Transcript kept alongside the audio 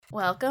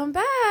Welcome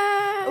back.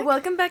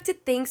 Welcome back to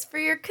Thanks for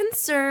Your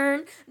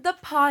Concern, the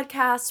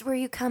podcast where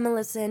you come and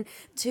listen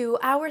to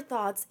our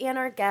thoughts and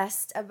our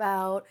guests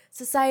about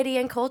society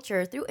and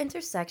culture through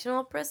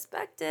intersectional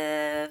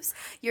perspectives.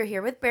 You're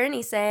here with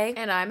Berenice.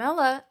 And I'm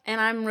Ella,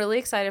 and I'm really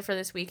excited for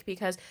this week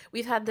because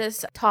we've had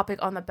this topic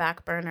on the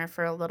back burner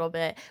for a little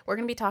bit. We're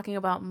going to be talking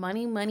about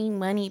money,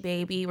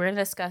 baby. We're going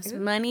to discuss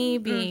money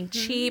being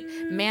cheap,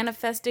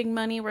 manifesting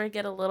money. We're going to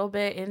get a little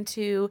bit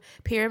into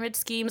pyramid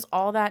schemes,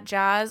 all that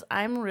jazz.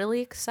 I'm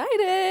really excited.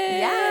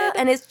 Yeah,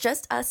 and it's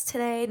just us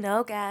today,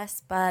 no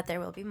guests, but there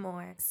will be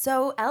more.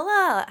 So,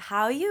 Ella,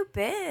 how you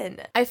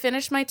been? I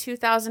finished my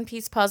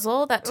 2,000-piece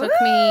puzzle. That took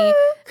me,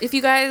 if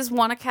you guys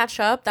want to catch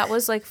up, that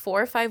was like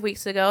 4 or 5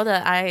 weeks ago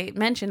that I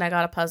mentioned I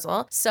got a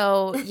puzzle.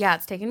 So, yeah,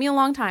 it's taken me a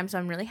long time, so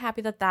I'm really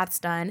happy that that's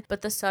done.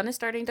 But the sun is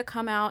starting to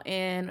come out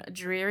in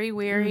dreary,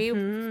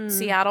 weary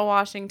Seattle,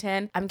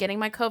 Washington. I'm getting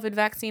my COVID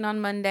vaccine on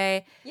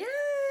Monday. Yay!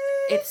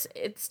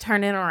 It's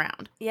turning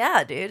around.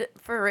 Yeah, dude,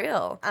 for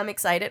real. I'm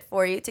excited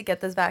for you to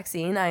get this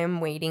vaccine. I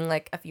am waiting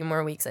like a few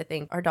more weeks. I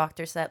think our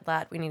doctor said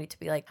that we needed to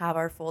be like have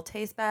our full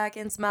taste back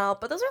and smell,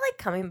 but those are like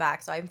coming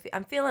back, so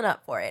I'm feeling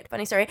up for it.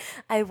 Funny story,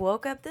 I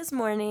woke up this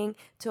morning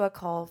to a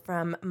call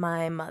from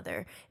my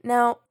mother.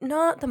 Now,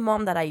 not the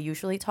mom that I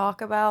usually talk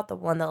about, the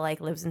one that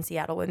like lives in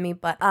Seattle with me,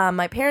 but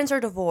my parents are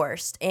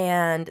divorced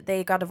and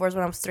they got divorced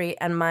when I was 3,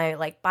 and my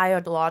like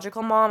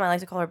biological mom, I like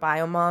to call her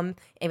bio mom,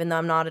 even though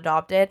I'm not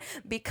adopted,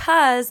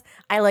 because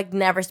I like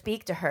never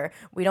speak to her.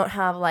 We don't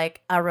have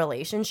like a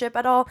relationship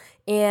at all.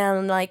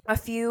 And like a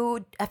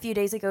few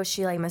days ago,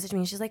 she like messaged me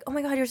and she's like, "Oh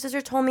my God, your sister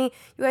told me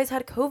you guys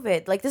had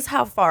COVID." Like, this is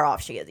how far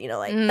off she is, you know,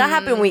 like that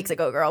happened weeks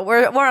ago, girl.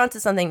 We're on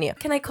to something new.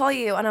 Can I call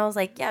you? And I was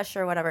like, yeah,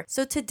 sure, whatever.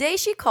 So today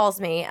she calls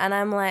me and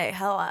I'm like,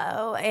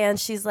 hello. And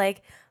she's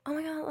like, oh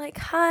my God, like,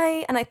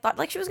 hi. And I thought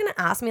like she was going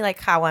to ask me like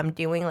how I'm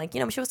doing. Like,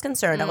 you know, she was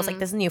concerned. I was like,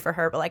 this is new for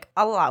her, but like,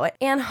 I'll allow it.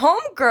 And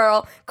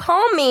homegirl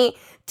called me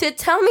to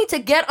tell me to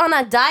get on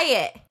a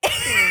diet.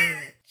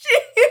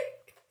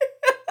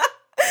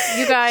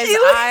 You guys,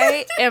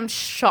 I am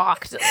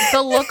shocked.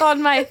 The look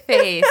on my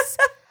face.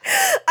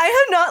 I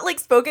have not like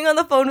spoken on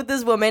the phone with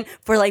this woman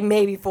for like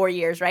maybe 4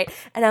 years, right?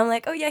 And I'm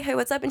like, oh yeah, hey,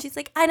 what's up? And she's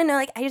like, I don't know,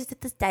 like I just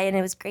did this diet and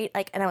it was great,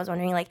 like, and I was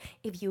wondering like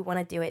if you want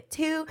to do it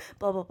too,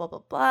 blah blah blah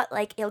blah blah,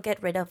 like it'll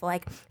get rid of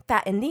like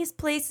fat in these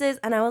places.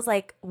 And I was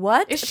like,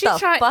 what Is she the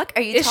fuck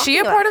are you Is talking she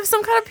a about? part of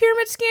some kind of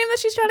pyramid scheme that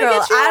she's trying Girl, to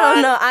get you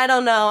I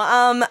don't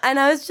know. And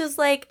I was just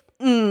like,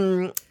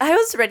 I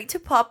was ready to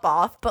pop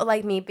off, but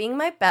like me being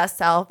my best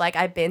self, like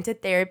I've been to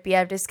therapy,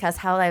 I've discussed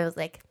how I was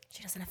like,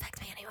 she doesn't affect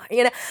me anymore,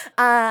 you know?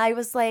 I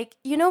was like,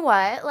 you know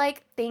what?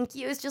 Like, thank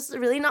you. It's just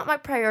really not my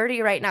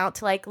priority right now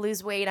to like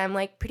lose weight. I'm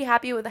like pretty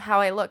happy with how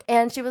I look.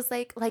 And she was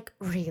like,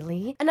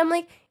 really? And I'm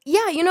like,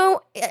 yeah, you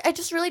know, I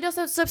just really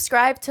don't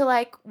subscribe to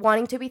like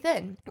wanting to be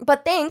thin,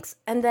 but thanks.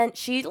 And then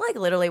she like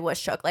literally was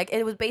shook. Like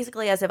it was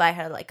basically as if I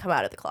had like come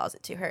out of the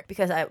closet to her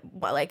because I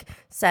like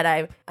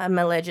said I'm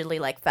allegedly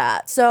like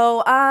fat.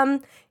 So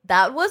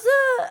that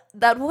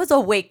was a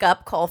wake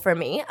up call for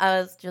me.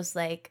 I was just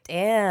like,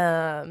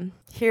 damn,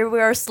 here we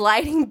are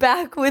sliding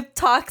back with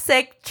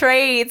toxic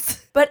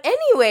traits. But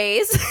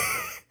anyways.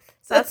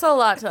 That's a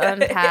lot to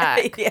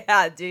unpack.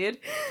 Yeah, dude.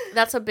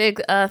 That's a big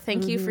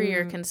thank you for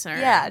your concern.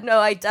 Yeah, no,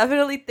 I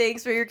definitely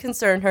thanks for your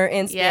concern, her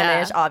in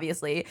Spanish, Yeah.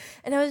 obviously.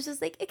 And I was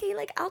just like, okay,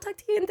 like I'll talk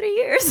to you in 3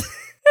 years.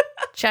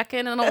 Check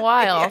in a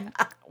while.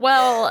 Yeah.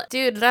 Well,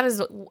 dude, that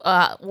is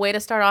way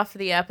to start off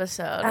the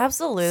episode.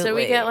 Absolutely. So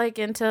we get like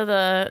into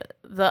the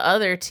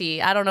other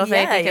tea. I don't know if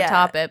anything can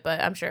top it,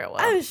 but I'm sure it will.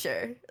 I'm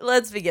sure.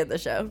 Let's begin the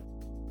show.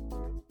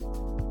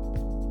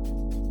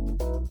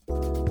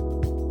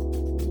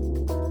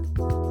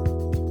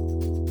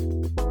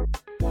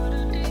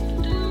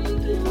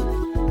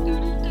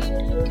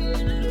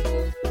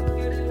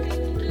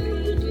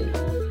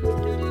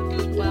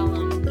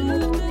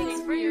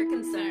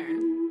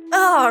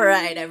 All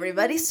right,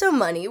 everybody. So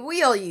money,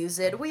 we all use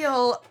it. We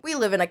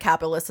live in a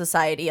capitalist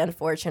society,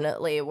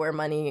 unfortunately, where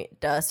money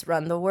does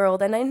run the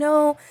world. And I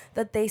know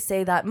that they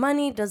say that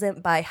money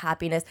doesn't buy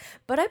happiness,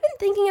 but I've been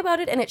thinking about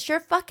it and it sure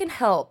fucking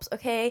helps,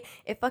 okay?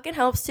 It fucking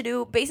helps to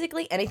do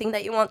basically anything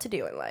that you want to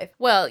do in life.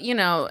 Well, you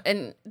know,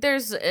 and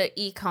there's an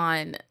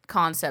econ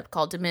concept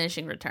called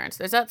diminishing returns.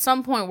 There's at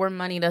some point where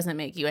money doesn't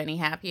make you any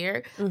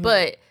happier,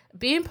 but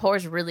being poor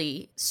is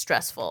really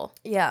stressful.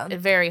 Yeah.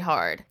 Very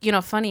hard. You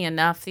know, funny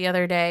enough, the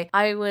other day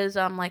I was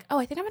like, oh,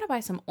 I think I'm going to buy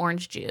some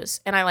orange juice.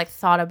 And I like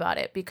thought about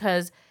it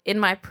because in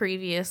my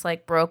previous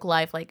like broke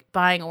life, like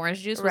buying orange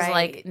juice was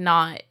like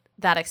not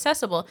that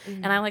accessible.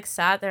 And I like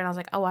sat there and I was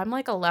like, oh, I'm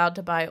like allowed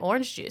to buy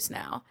orange juice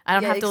now. I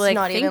don't have to like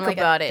not think even, like,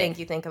 about a it. Think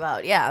you think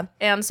about, yeah.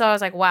 And so I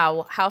was like,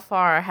 wow, how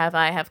far have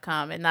I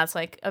come? And that's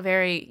like a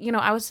very, you know,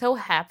 I was so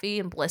happy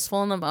and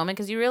blissful in the moment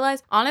because you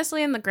realize,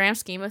 honestly, in the grand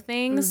scheme of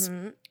things,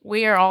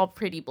 we are all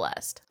pretty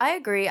blessed. I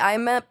agree.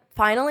 I'm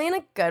finally in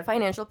a good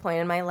financial point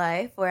in my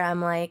life where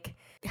I'm like,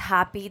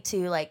 happy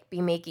to like be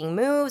making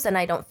moves and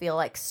I don't feel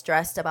like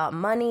stressed about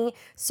money.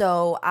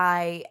 So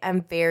I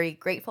am very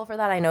grateful for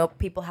that. I know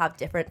people have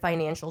different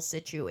financial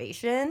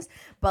situations,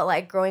 but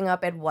like growing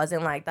up, it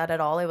wasn't like that at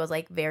all. It was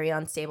like very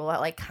unstable. I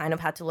like kind of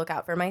had to look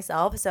out for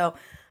myself. So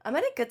I'm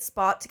at a good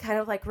spot to kind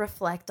of like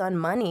reflect on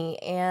money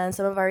and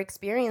some of our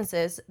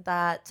experiences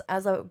that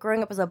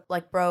growing up as a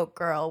like broke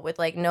girl with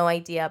like no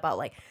idea about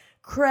like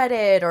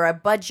credit or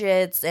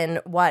budgets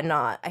and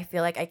whatnot. I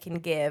feel like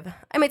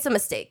I made some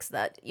mistakes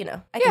that,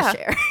 I can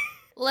share.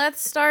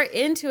 Let's start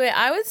into it.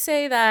 I would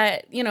say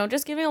that,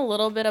 just giving a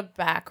little bit of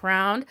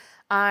background,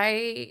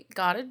 I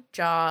got a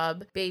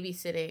job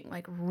babysitting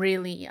like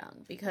really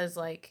young because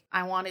like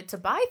I wanted to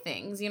buy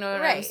things, you know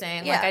what I'm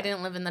saying? Yeah. Like I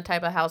didn't live in the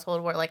type of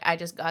household where like I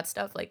just got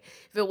stuff. Like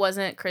if it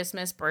wasn't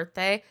Christmas,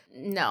 birthday,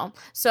 no.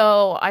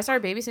 So I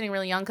started babysitting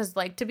really young because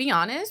like to be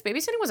honest,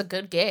 babysitting was a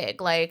good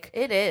gig. Like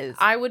it is.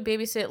 I would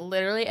babysit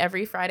literally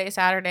every Friday,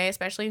 Saturday,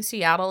 especially in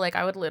Seattle. Like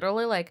I would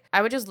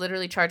just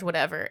literally charge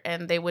whatever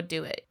and they would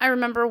do it. I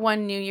remember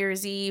one New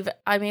Year's Eve,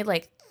 I made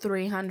like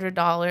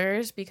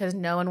 $300 because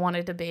no one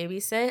wanted to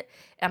babysit.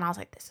 And I was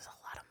like, this is a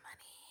lot of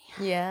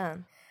money. Yeah.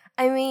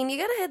 I mean, you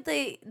gotta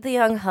hit the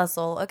young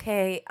hustle,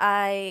 okay?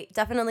 I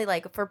definitely,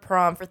 like, for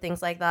prom, for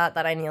things like that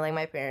I knew, like,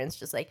 my parents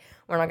just, like,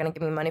 were not gonna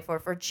give me money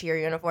for cheer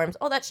uniforms,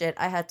 all that shit.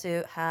 I had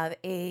to have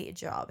a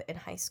job in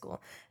high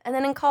school. And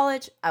then in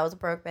college, I was a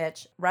broke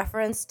bitch.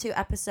 Reference to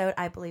episode,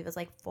 I believe is,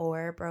 like,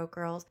 4 broke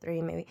girls,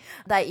 3 maybe,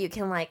 that you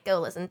can, like, go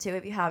listen to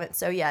if you haven't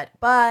so yet.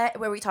 But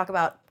where we talk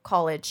about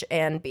college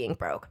and being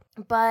broke.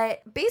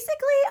 But basically,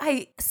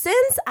 I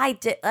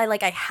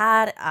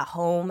had a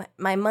home.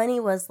 My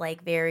money was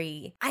like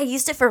I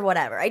used it for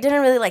whatever. I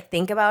didn't really like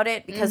think about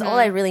it because all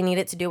I really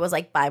needed to do was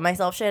like buy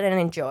myself shit and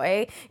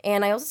enjoy.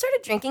 And I also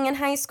started drinking in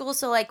high school.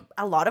 So like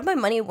a lot of my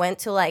money went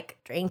to like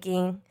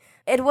drinking.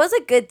 It was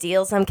a good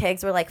deal. Some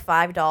kegs were like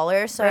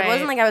 $5. So It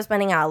wasn't like I was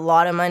spending a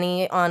lot of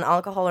money on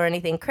alcohol or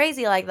anything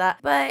crazy like that.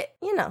 But,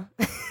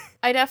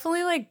 I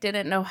definitely like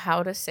didn't know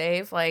how to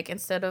save. Like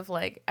instead of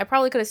like I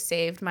probably could have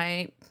saved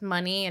my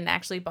money and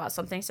actually bought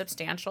something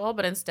substantial,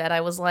 but instead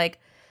I was like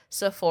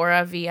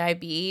Sephora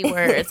VIB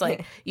where it's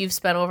like you've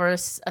spent over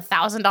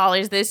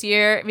 $1,000 this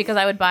year because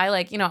I would buy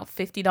like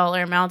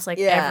 $50 amounts like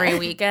every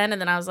weekend,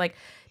 and then I was like,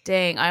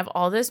 dang, I have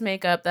all this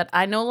makeup that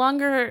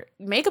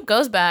makeup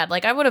goes bad.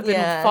 Like I would have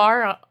been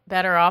far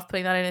better off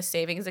putting that in a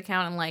savings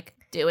account and like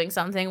doing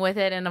something with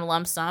it in a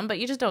lump sum, but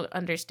you just don't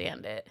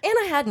understand it. And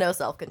I had no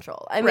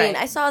self-control. I mean,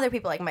 I saw other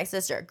people like my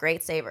sister,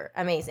 great saver,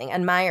 amazing,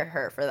 admire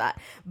her for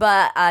that.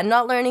 But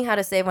not learning how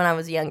to save when I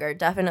was younger,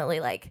 definitely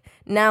like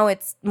now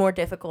it's more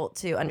difficult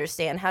to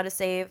understand how to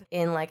save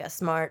in like a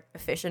smart,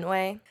 efficient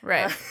way.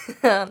 Right.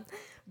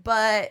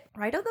 But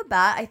right off the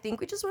bat, I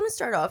think we just want to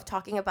start off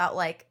talking about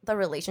like the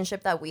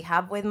relationship that we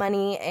have with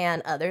money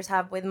and others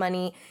have with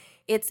money.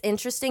 It's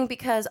interesting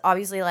because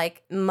obviously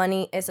like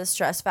money is a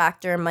stress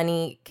factor.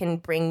 Money can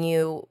bring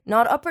you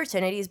not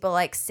opportunities, but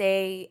like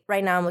say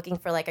right now I'm looking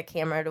for like a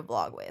camera to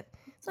vlog with.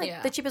 It's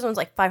like the cheapest one's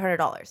like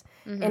 $500.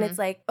 And it's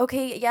like,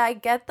 okay, yeah, I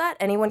get that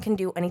anyone can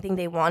do anything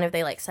they want if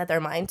they like set their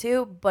mind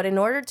to. But in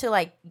order to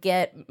like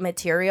get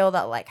material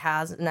that like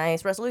has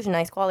nice resolution,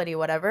 nice quality,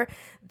 whatever,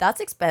 that's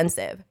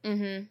expensive.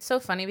 So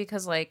funny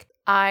because like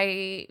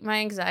my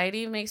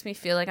anxiety makes me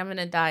feel like I'm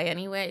gonna die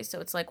anyway, so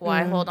it's like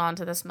why hold on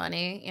to this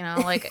money,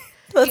 like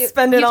let's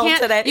spend it all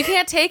today. You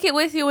can't take it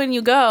with you when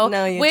you go.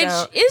 No, you which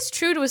don't. is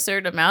true to a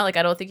certain amount. Like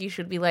I don't think you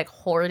should be like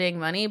hoarding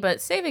money, but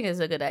saving is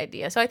a good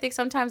idea. So I think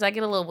sometimes I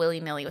get a little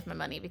willy-nilly with my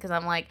money because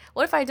I'm like,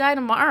 what if I die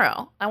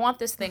tomorrow? I want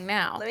this thing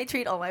now. Let me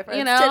treat all my friends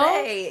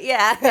today.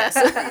 Yeah.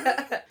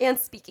 Yes. And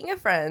speaking of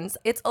friends,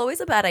 it's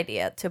always a bad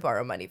idea to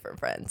borrow money from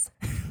friends.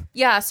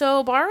 Yeah,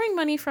 so borrowing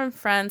money from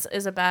friends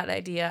is a bad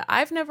idea.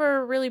 I've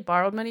never really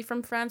borrowed money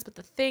from friends, but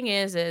the thing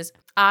is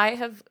I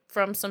have,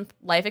 from some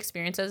life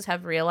experiences,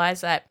 have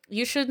realized that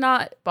you should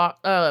not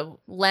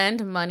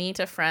lend money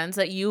to friends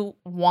that you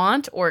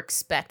want or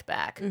expect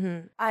back.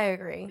 I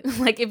agree.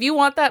 Like, if you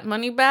want that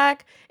money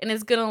back and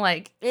it's gonna,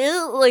 like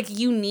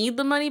you need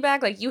the money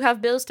back, like, you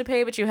have bills to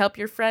pay, but you help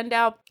your friend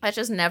out, that's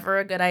just never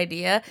a good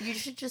idea. You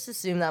should just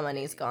assume that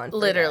money's gone.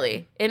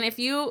 Literally. And if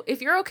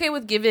you're okay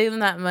with giving them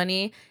that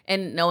money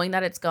and knowing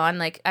that it's gone,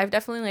 like, I've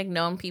definitely, like,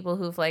 known people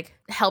who've, like,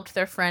 helped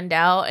their friend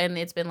out and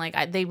it's been,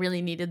 like, they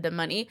really needed the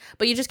money,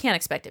 but you just can't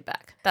expect it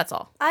back. That's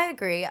all. I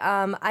agree.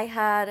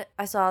 I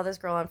saw this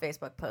girl on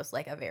Facebook post,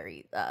 like, a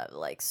very,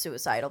 like,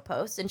 suicidal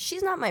post, and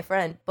she's not my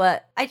friend,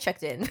 but I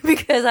checked in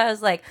because I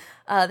was like,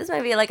 this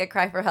might be, like, a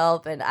cry for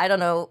help, and I don't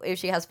know if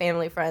she has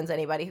family, friends,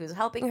 anybody who's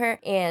helping her,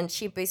 and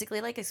she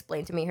basically, like,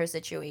 explained to me her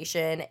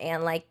situation,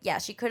 and, like, yeah,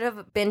 she could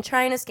have been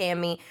trying to scam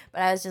me,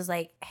 but I was just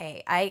like,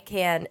 hey, I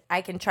can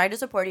try to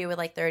support you with,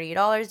 like,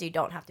 $30. You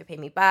don't have to pay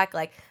me back.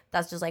 Like,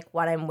 that's just, like,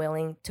 what I'm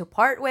willing to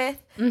part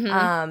with.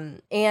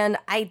 And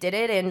I did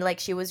it, and, like,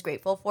 she was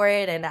grateful for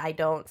it, and I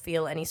don't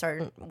feel any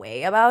certain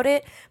way about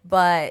it,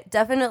 but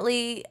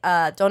definitely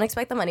don't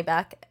expect the money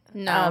back.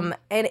 No.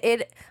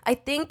 And I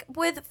think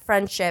with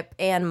friendship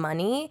and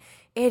money,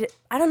 I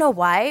don't know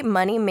why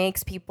money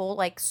makes people,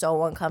 like,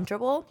 so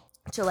uncomfortable.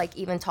 to like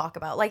even talk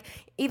about. Like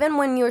even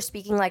when you're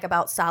speaking like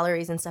about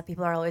salaries and stuff,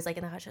 people are always like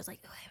in the hush, like,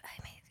 oh,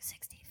 I made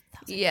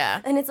 60,000.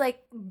 Yeah. And it's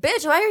like,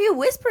 bitch, why are you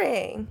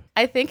whispering?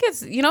 I think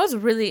it's, it's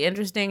really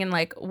interesting, and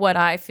like what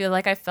I feel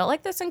like I felt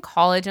like this in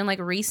college, and like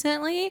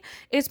recently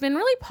it's been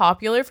really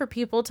popular for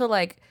people to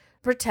like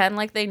pretend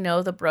like they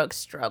know the broke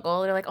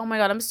struggle. They're like, oh my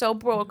God, I'm so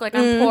broke, like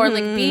I'm poor.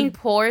 Like being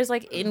poor is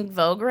like in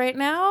vogue right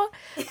now.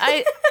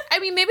 I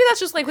mean, maybe that's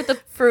just like with the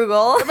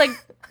Frugal. like,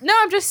 no,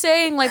 I'm just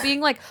saying, like,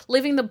 being like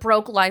living the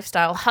broke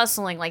lifestyle,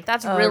 hustling, like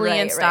that's really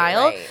in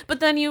style. Right. But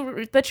then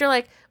you're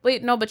like,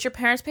 wait, no, but your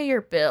parents pay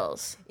your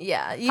bills.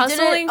 Yeah, you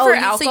Hustling didn't, for So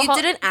alcohol-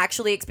 you didn't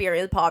actually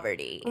experience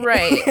poverty,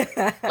 Right.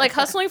 Like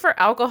hustling for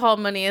alcohol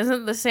money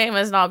isn't the same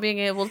as not being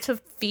able to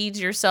feed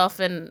yourself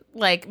and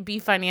like be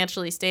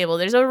financially stable.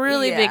 There's a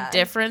really big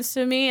difference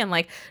to me, and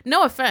like,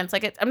 no offense,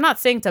 like I'm not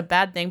saying it's a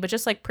bad thing, but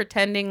just like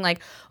pretending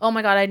like, oh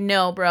my God, I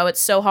know, bro, it's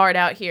so hard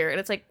out here, and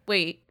it's like,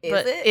 wait,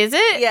 is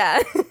it?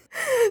 Yeah.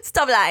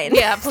 Stop lying.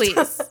 Yeah,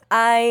 please.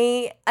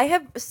 I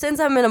have, since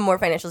I'm in a more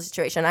financial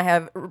situation, I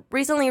have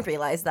recently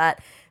realized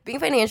that being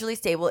financially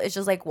stable is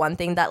just like one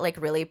thing that like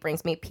really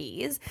brings me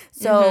peace.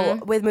 So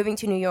with moving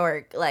to New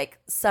York, like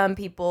some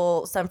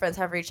friends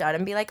have reached out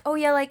and be like, oh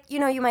yeah, like,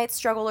 you might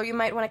struggle or you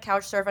might want to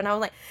couch surf. And I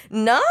was like,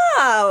 no,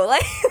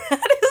 like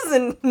that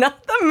is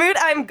not the mood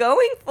I'm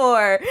going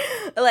for.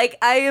 Like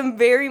I am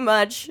very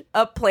much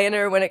a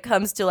planner when it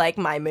comes to like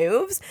my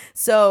moves.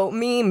 So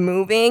me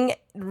moving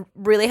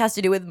really has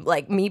to do with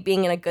like me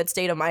being in a good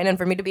state of mind, and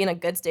for me to be in a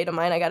good state of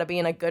mind, I gotta be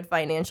in a good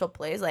financial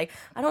place. Like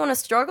I don't want to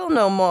struggle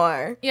no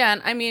more. Yeah,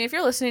 and I mean, if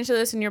you're listening to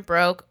this and you're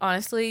broke,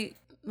 honestly,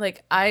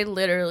 like I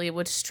literally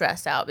would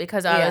stress out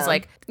because I was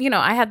like,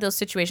 I had those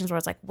situations where I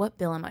was like, what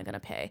bill am I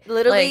gonna pay?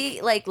 Literally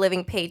like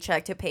living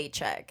paycheck to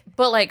paycheck,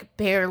 but like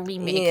barely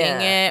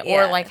making it,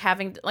 or like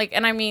having like,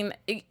 and I mean,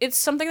 it's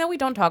something that we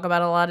don't talk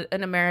about a lot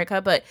in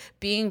America, but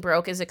being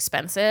broke is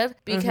expensive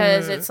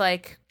because it's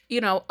like,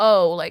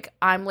 like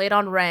I'm late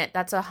on rent.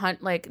 That's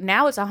like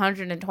now it's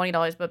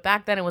 $120, but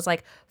back then it was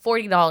like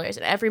 $40,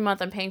 and every month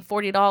I'm paying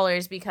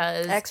 $40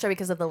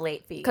 because of the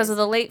late fees. Because of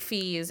the late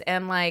fees,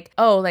 and like,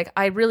 oh, like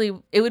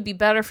it would be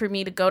better for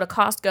me to go to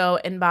Costco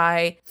and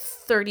buy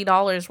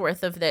 $30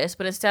 worth of this,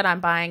 but instead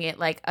I'm buying it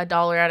like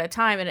 $1 at a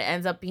time, and it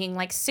ends up being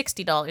like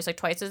 $60, like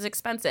twice as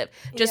expensive,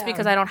 just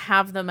because I don't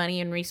have the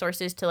money and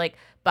resources to like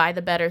buy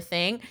the better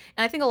thing.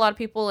 And I think a lot of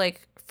people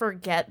like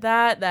forget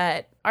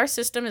that our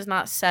system is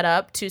not set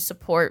up to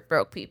support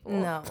broke people.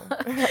 No,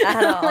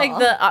 at all. Like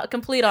the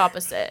complete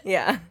opposite.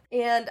 Yeah.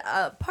 And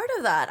part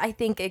of that, I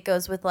think it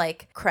goes with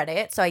like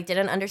credit. So I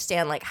didn't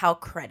understand like how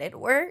credit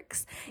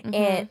works.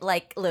 And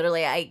like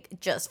literally I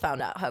just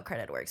found out how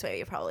credit works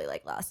maybe probably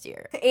like last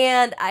year.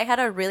 And I had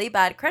a really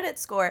bad credit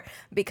score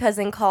because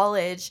in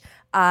college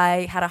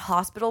I had a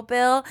hospital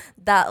bill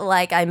that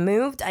like I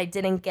moved. I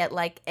didn't get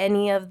like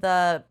any of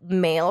the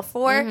mail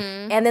for.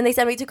 And then they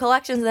sent me to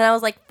collections, and I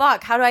was like,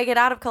 fuck, how do I get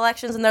out of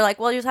collections? And they're like,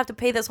 well, you just have to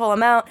pay this whole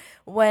amount,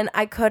 when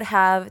I could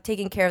have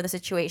taken care of the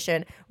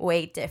situation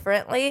way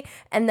differently.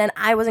 And then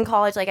I was in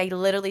college, like I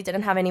literally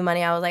didn't have any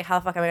money. I was like, how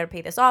the fuck am I gonna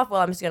pay this off?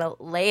 Well, I'm just gonna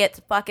lay it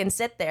to fucking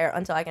sit there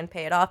until I can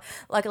pay it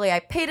off. Luckily I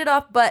paid it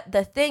off, but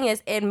the thing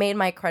is it made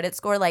my credit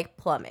score like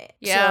plummet.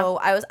 Yeah. So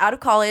I was out of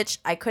college.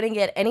 I couldn't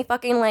get any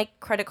fucking like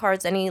credit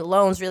cards, any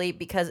loans really,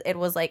 because it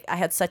was like I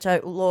had such a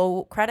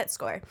low credit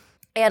score.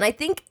 And I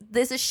think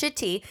this is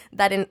shitty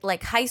that in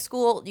like high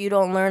school you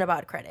don't learn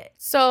about credit.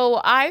 So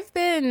I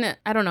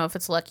don't know if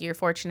it's lucky or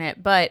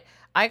fortunate, but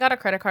I got a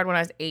credit card when I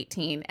was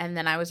 18, and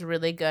then I was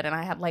really good, and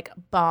I had like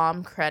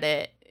bomb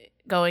credit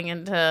going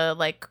into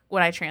like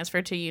when I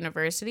transferred to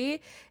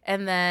university.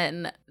 And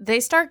then they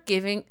start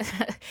giving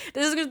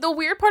this is the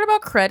weird part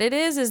about credit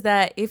is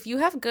that if you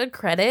have good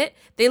credit,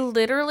 they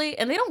literally,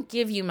 and they don't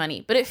give you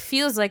money, but it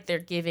feels like they're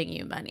giving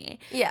you money.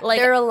 Yeah, like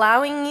they're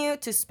allowing you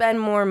to spend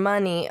more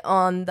money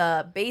on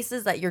the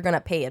basis that you're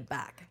gonna pay it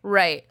back.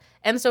 Right.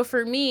 And so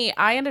for me,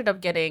 I ended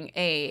up getting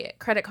a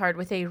credit card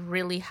with a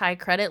really high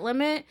credit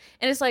limit.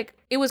 And it's like,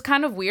 it was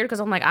kind of weird because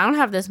I'm like, I don't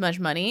have this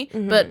much money.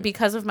 But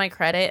because of my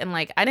credit, and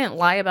like, I didn't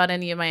lie about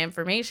any of my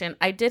information.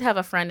 I did have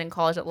a friend in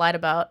college that lied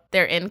about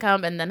their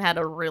income and then had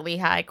a really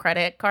high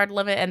credit card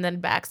limit and then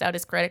baxed out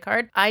his credit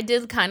card. I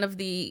did kind of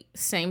the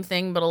same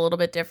thing, but a little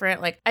bit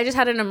different. Like, I just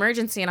had an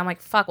emergency and I'm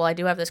like, fuck, well, I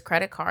do have this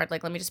credit card.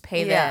 Like, let me just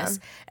pay this.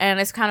 And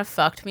it's kind of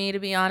fucked me, to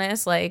be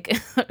honest. Like,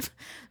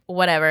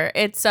 whatever.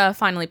 It's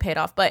finally paid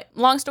off. But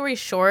long story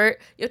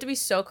short, you have to be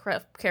so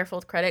careful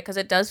with credit because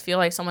it does feel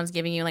like someone's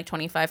giving you like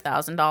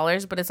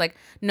 $25,000, but it's like,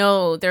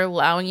 no, they're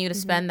allowing you to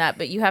spend that,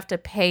 but you have to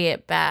pay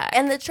it back.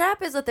 And the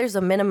trap is that there's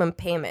a minimum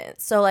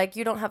payment. So like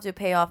you don't have to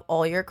pay off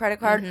all your credit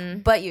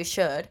card, but you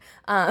should.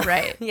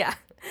 Right. Yeah.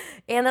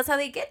 And that's how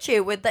they get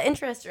you with the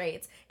interest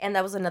rates. And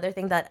that was another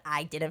thing that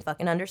I didn't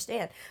fucking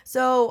understand.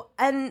 So,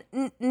 and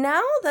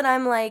now that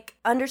I'm like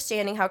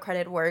understanding how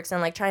credit works and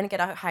like trying to get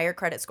a higher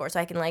credit score so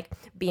I can like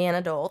be an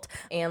adult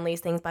and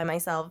lease things by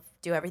myself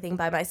do everything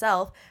by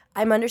myself,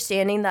 I'm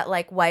understanding that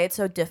like why it's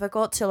so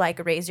difficult to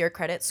like raise your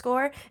credit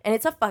score, and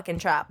it's a fucking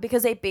trap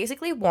because they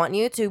basically want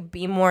you to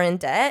be more in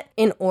debt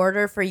in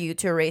order for you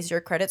to raise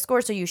your credit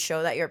score so you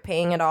show that you're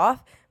paying it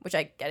off, which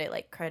I get it,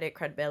 like credit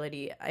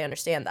credibility, I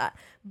understand that.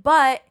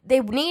 But they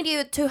need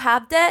you to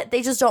have debt,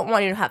 they just don't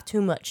want you to have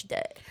too much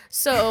debt.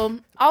 So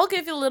I'll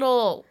give you a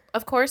little,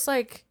 of course,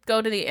 like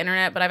go to the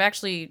internet, but I've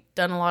actually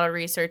done a lot of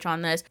research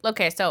on this.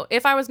 Okay, so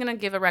if I was going to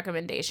give a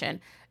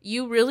recommendation,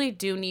 you really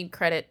do need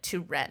credit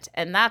to rent.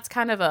 And that's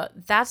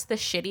that's the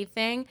shitty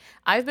thing.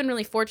 I've been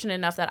really fortunate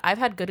enough that I've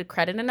had good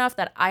credit enough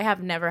that I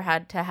have never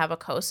had to have a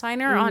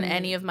cosigner on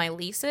any of my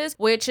leases,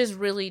 which is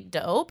really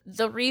dope.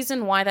 The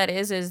reason why that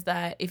is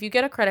that if you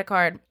get a credit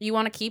card, you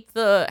want to keep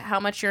how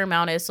much your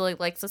amount is. So like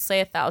let's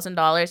say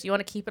 $1,000, you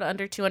want to keep it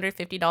under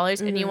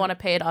 $250 and you want to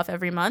pay it off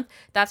every month.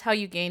 That's how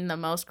you gain the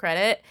most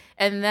credit.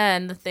 And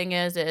then the thing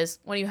is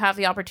when you have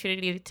the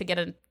opportunity to get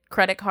a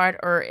credit card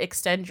or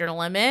extend your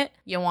limit,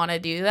 you want to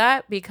do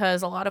that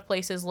because a lot of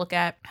places look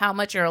at how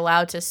much you're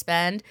allowed to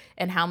spend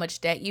and how much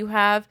debt you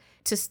have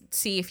to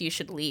see if you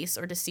should lease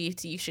or to see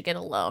if you should get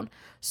a loan.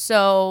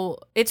 So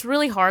it's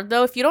really hard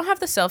though. If you don't have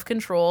the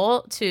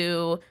self-control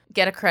to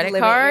get a credit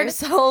card,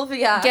 yourself,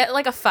 get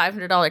like a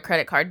 $500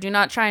 credit card. Do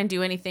not try and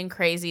do anything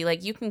crazy.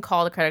 Like you can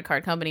call the credit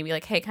card company and be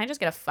like, hey, can I just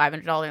get a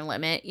 $500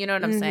 limit? You know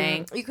what I'm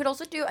saying? You could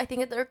also do, I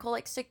think they're called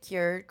like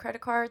secured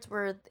credit cards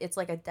where it's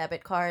like a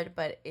debit card,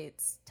 but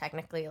it's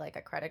technically like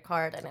a credit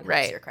card and it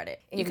helps your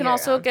credit. You can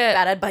also get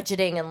bad at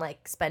budgeting and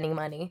like spending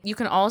money. You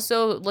can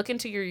also look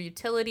into your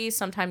utilities,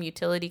 sometimes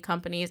utility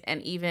companies,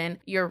 and even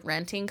your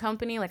renting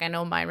company. Like I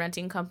know my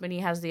renting company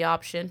has the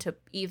option to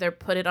either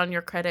put it on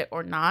your credit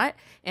or not,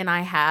 and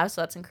I have,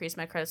 so that's increased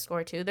my credit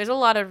score too. There's a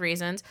lot of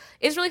reasons.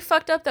 It's really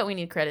fucked up that we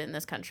need credit in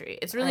this country.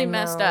 It's really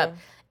messed up.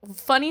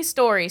 Funny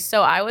story.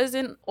 So I was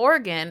in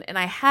Oregon and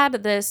I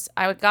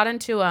got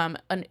into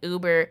an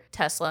Uber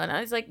Tesla, and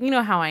I was like, you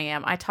know how I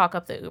am. I talk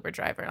up the Uber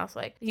driver, and I was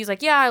like, he's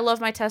like, yeah, I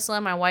love my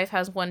Tesla. My wife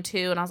has one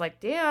too. And I was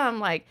like, damn,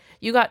 like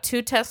you got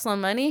 2 Tesla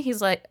money?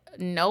 He's like,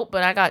 nope,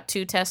 but I got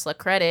 2 Tesla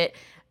credit.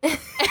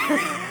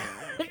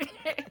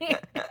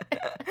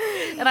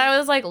 And I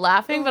was like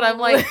laughing, but I'm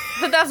like,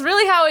 but that's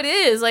really how it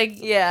is. Like,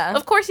 yeah,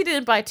 of course he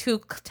didn't buy 2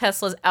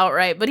 Teslas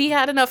outright, but he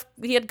had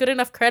good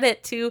enough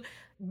credit to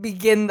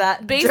begin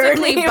that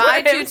basically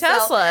buy 2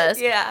 Teslas.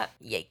 Yeah.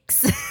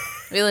 Yikes.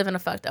 We live in a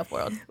fucked up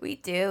world. We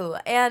do.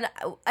 And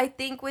I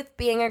think with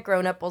being a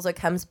grown-up also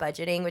comes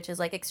budgeting, which is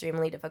like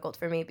extremely difficult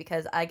for me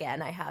because,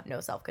 again, I have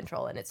no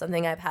self-control and it's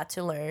something I've had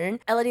to learn.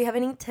 Ella, do you have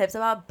any tips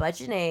about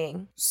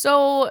budgeting?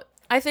 So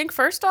I think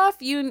first off,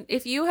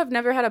 if you have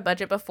never had a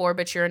budget before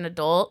but you're an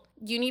adult,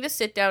 you need to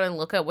sit down and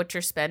look at what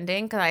you're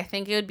spending, because I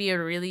think it would be a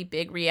really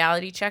big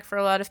reality check for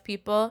a lot of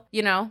people,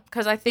 you know,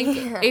 because I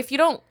think if you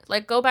don't,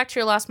 like, go back to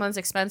your last month's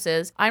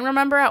expenses. I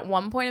remember at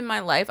one point in my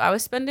life, I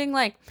was spending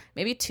like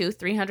maybe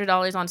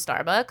 $200-$300 on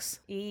Starbucks.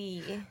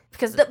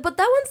 Because but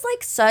that one's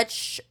like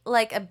such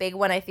like a big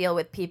one, I feel,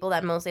 with people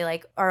that mostly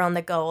like are on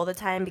the go all the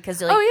time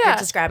because like, they're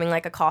just grabbing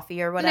like a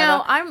coffee or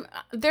whatever. No,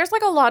 there's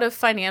like a lot of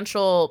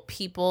financial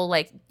people,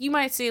 like you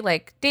might see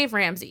like Dave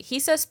Ramsey. He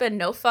says spend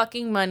no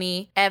fucking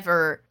money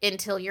ever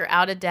until you're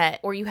out of debt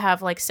or you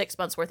have like 6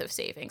 months worth of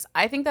savings.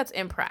 I think that's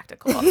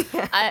impractical.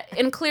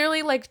 And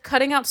clearly like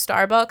cutting out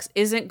Starbucks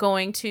isn't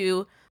going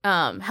to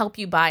help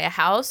you buy a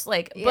house,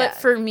 like, but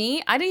for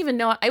me, I didn't even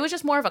know. It was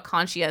just more of a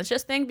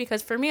conscientious thing,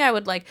 because for me, I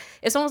would like,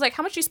 if someone was like,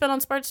 how much do you spend on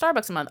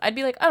Starbucks a month? I'd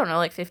be like, I don't know,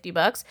 like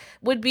 $50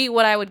 would be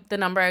the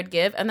number I would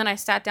give. And then I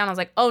sat down, I was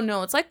like, oh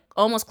no, it's like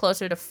almost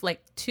closer to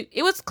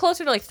it was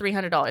closer to like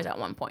 $300 at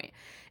one point.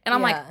 And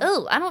I'm like,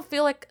 oh, I don't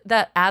feel like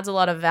that adds a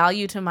lot of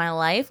value to my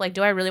life. Like,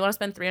 do I really want to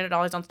spend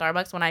 $300 on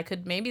Starbucks when I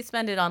could maybe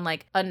spend it on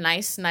like a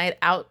nice night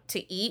out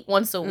to eat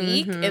once a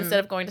week instead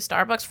of going to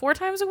Starbucks 4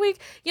 times a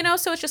week? You know,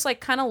 so it's just like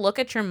kind of look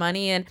at your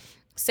money and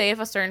say if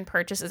a certain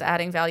purchase is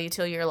adding value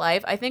to your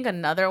life. I think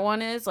another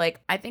one is like,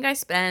 I think I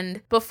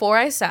spend, before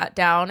I sat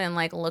down and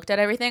like looked at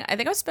everything, I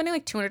think I was spending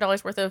like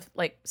 $200 worth of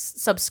like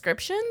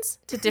subscriptions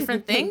to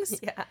different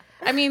things.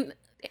 I mean,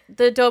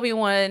 the Adobe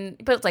one,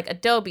 but it's like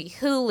Adobe,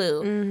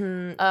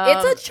 Hulu.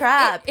 It's a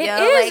trap. It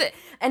is. Like,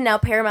 and now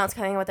Paramount's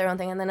coming out with their own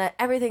thing, and then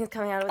everything's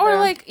coming out with their own. Or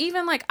like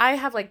even like I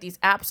have like these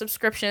app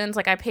subscriptions.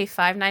 Like I pay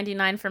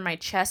 $5.99 for my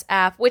chess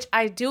app, which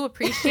I do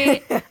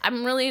appreciate.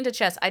 I'm really into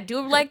chess. I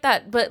do like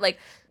that, but like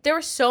there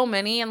were so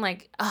many, and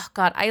like, oh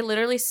God, I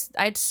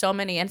had so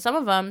many, and some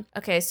of them,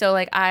 okay, so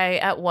like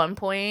at one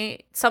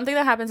point, something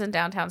that happens in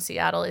downtown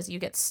Seattle is you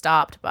get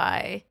stopped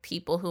by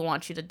people who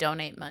want you to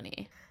donate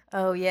money.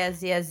 Oh,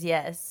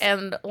 yes.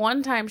 And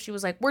one time she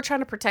was like, we're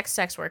trying to protect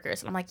sex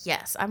workers. And I'm like,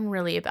 yes, I'm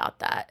really about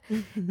that.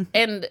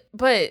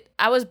 But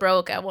I was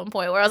broke at one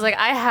point where I was like,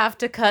 I have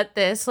to cut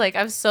this. Like,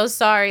 I'm so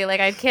sorry. Like,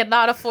 I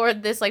cannot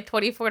afford this, like,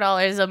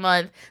 $24 a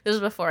month. This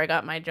was before I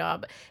got my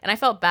job. And I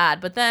felt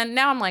bad. But then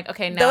now I'm like,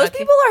 okay, now those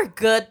people are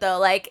good, though.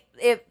 Like,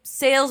 if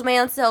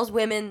salesman,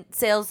 saleswomen,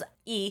 sales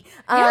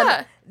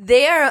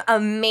they are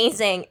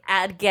amazing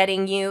at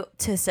getting you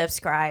to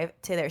subscribe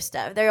to their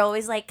stuff. They're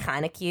always, like,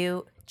 kind of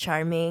cute.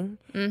 charming.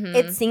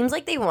 It seems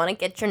like they want to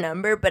get your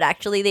number, but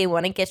actually they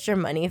want to get your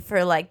money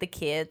for like the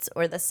kids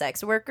or the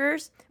sex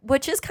workers,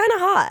 which is kind of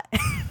hot.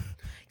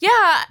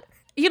 Yeah.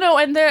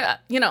 And they're,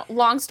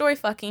 long story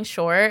fucking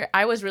short,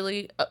 I was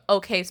really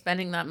okay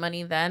spending that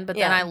money then. But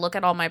then I look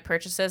at all my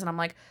purchases and I'm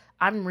like,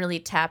 I'm really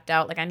tapped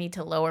out. Like, I need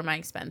to lower my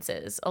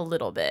expenses a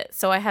little bit.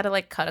 So I had to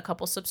like cut a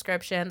couple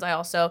subscriptions. I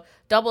also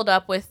doubled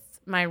up with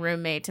my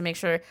roommate to make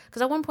sure,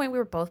 because at one point we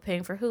were both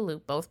paying for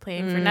Hulu, both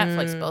paying for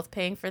Netflix, both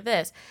paying for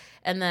this.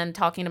 And then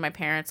talking to my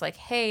parents like,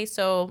 hey,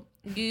 so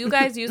you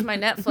guys use my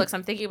Netflix.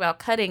 I'm thinking about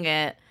cutting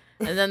it.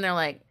 And then they're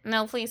like,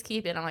 no, please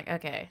keep it. I'm like,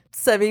 okay.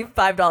 $75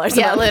 a month.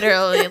 Yeah,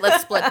 literally.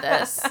 Let's split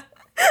this.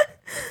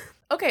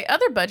 Okay,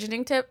 other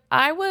budgeting tip.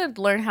 I would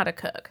learn how to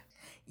cook.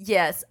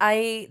 Yes,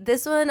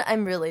 this one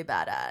I'm really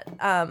bad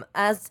at.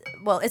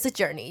 It's a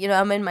journey.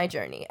 I'm in my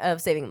journey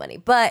of saving money.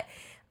 But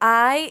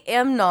I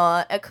am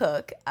not a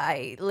cook.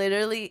 I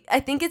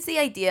think it's the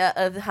idea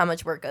of how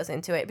much work goes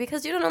into it,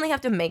 because you don't only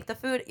have to make the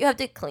food, you have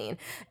to clean.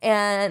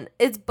 And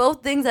it's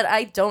both things that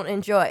I don't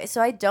enjoy,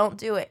 so I don't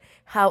do it.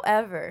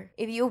 However,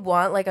 if you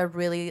want like a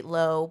really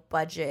low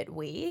budget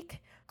week,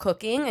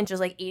 cooking and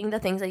just like eating the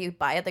things that you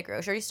buy at the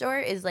grocery store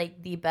is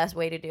like the best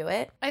way to do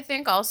it. I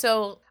think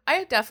also,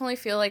 I definitely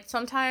feel like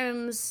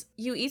sometimes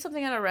you eat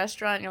something at a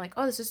restaurant and you're like,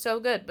 oh, this is so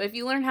good. But if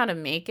you learn how to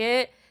make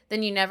it,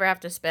 then you never have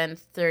to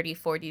spend $30,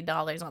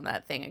 $40 on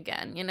that thing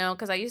again,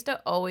 Because I used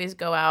to always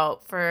go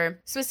out for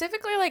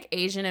specifically like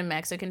Asian and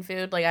Mexican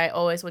food. Like I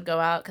always would go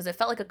out because it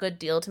felt like a good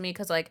deal to me,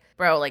 because like,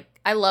 bro, like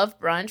I love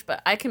brunch,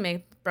 but I can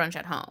make brunch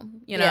at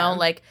home,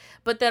 Like,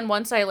 but then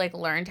once I like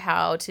learned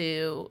how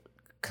to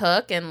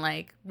cook and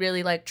like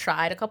really like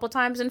tried a couple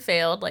times and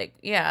failed, like,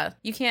 yeah,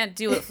 you can't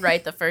do it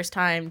right the first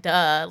time,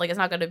 duh, like it's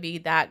not gonna be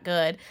that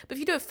good. But if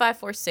you do it 5,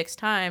 4, 6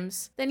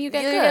 times, then you're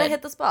gonna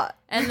hit the spot,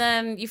 and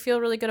then you feel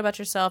really good about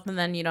yourself, and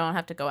then you don't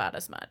have to go out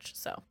as much.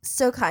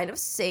 So kind of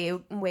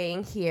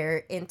segueing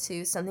here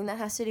into something that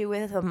has to do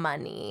with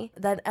money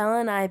that Elle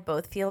and I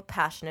both feel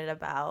passionate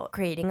about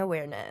creating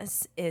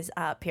awareness is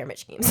pyramid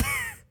schemes.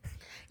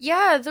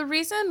 Yeah, the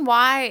reason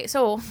why,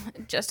 so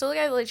just to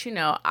let you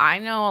know, I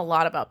know a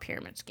lot about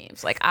pyramid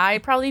schemes. Like, I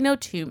probably know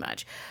too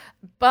much.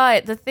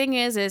 But the thing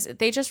is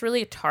they just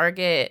really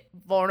target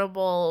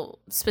vulnerable,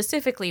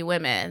 specifically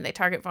women. They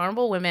target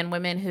vulnerable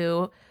women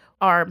who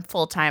are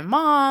full-time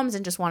moms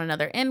and just want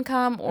another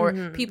income, or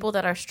people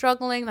that are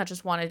struggling that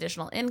just want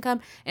additional income.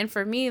 And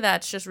for me,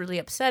 that's just really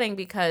upsetting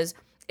because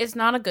it's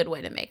not a good way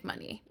to make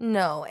money.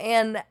 No,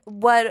 and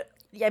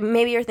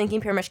maybe you're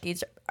thinking pyramid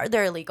schemes,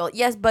 they're illegal.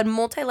 Yes, but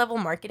multi-level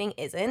marketing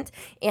isn't.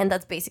 And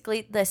that's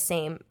basically the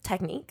same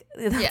technique.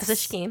 That's a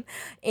scheme.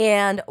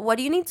 And what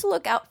do you need to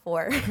look out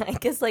for? I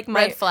guess like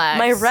red flags.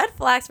 My red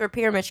flags for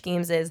pyramid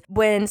schemes is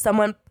when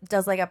someone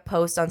does like a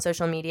post on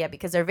social media,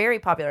 because they're very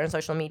popular on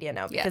social media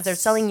now, because they're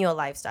selling you a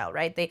lifestyle,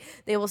 right?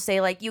 They will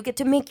say like, you get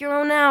to make your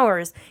own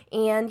hours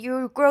and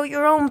you grow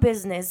your own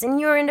business and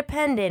you're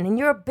independent and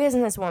you're a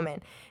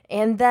businesswoman.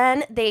 And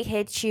then they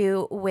hit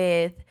you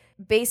with,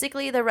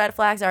 basically, the red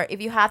flags are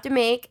if you have to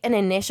make an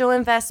initial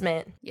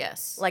investment,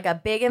 like a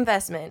big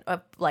investment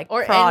of like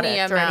or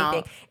product or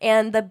anything.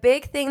 And the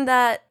big thing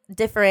that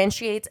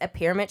differentiates a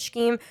pyramid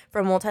scheme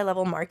from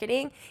multi-level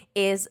marketing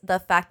is the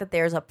fact that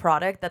there's a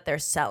product that they're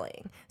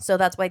selling. So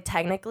that's why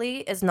technically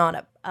it's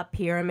not a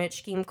pyramid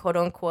scheme, quote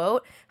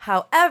unquote.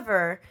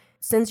 However,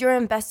 since you're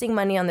investing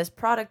money on this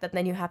product that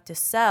then you have to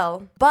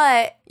sell,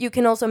 but you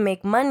can also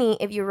make money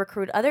if you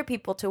recruit other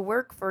people to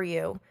work for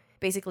you,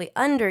 basically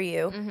under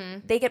you,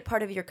 they get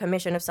part of your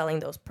commission of selling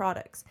those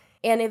products.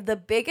 And if the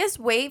biggest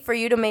way for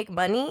you to make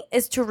money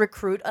is to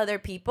recruit other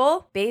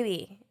people,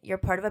 baby, you're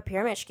part of a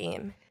pyramid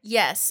scheme.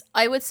 Yes,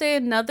 I would say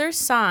another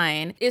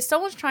sign is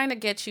someone's trying to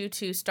get you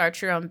to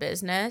start your own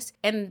business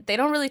and they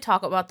don't really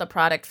talk about the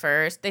product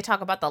first. They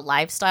talk about the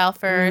lifestyle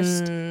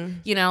first.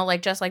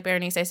 Like just like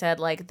Berenice said,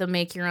 like the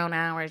make your own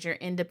hours, you're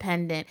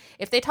independent.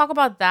 If they talk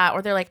about that,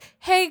 or they're like,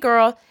 hey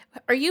girl,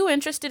 are you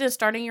interested in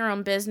starting your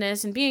own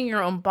business and being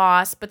your own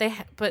boss, but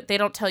they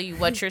don't tell you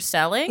what you're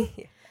selling?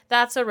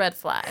 That's a red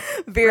flag.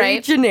 Very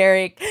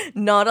generic.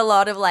 Not a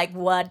lot of like,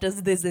 what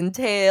does this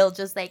entail?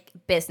 Just like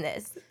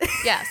business.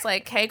 Yes,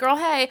 like, hey girl,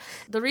 hey.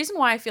 The reason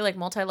why I feel like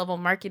multi-level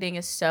marketing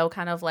is so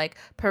kind of like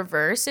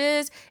perverse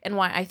and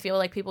why I feel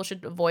like people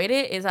should avoid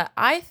it is that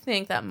I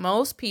think that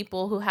most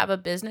people who have a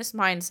business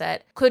mindset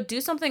could do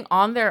something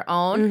on their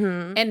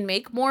own and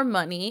make more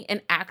money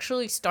and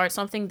actually start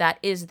something that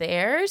is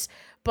theirs.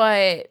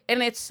 And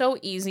it's so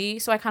easy.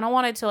 So I kind of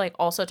wanted to like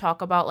also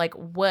talk about like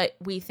what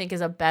we think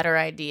is a better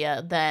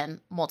idea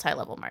than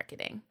multi-level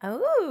marketing.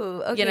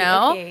 Oh, okay.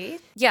 Okay.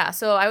 Yeah.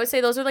 So I would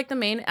say those are like the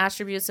main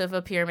attributes of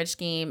a pyramid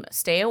scheme.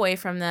 Stay away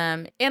from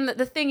them. And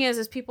the thing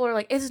is people are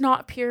like, it's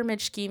not a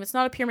pyramid scheme. It's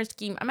not a pyramid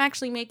scheme. I'm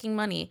actually making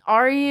money.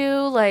 Are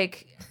you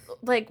like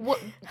what?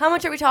 How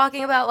much are we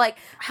talking about? Like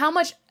how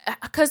much?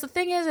 Because the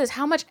thing is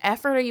how much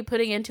effort are you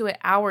putting into it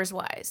hours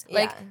wise? Yeah.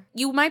 Like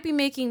you might be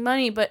making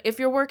money, but if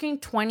you're working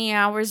 20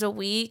 hours a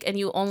week and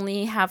you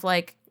only have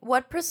like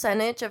what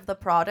percentage of the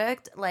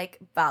product, like,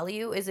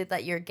 value is it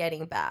that you're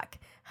getting back?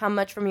 How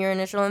much from your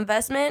initial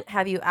investment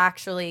have you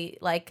actually,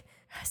 like,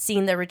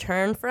 seen the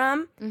return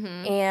from?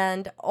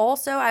 And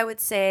also, I would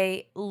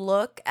say,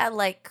 look at,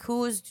 like,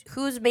 who's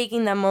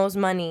making the most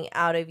money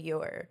out of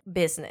your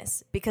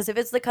business. Because if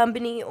it's the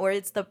company or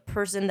it's the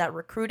person that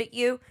recruited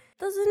you,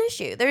 that's an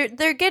issue.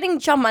 They're getting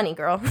jump money,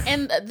 girl.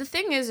 And the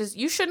thing is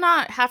you should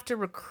not have to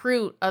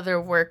recruit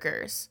other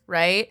workers,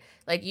 right?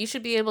 Like, you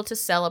should be able to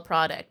sell a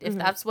product. If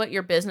that's what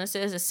your business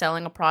is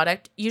selling a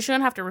product, you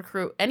shouldn't have to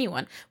recruit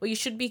anyone. What you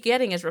should be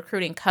getting is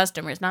recruiting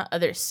customers, not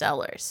other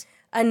sellers.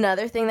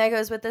 Another thing that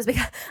goes with this,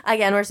 because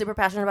again, we're super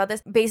passionate about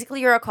this. Basically,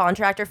 you're a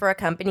contractor for a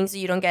company, so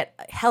you don't get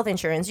health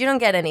insurance. You don't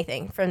get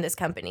anything from this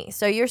company.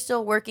 So you're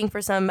still working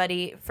for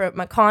somebody,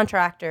 from a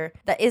contractor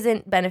that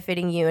isn't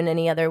benefiting you in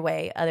any other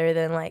way other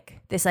than,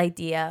 like, this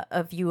idea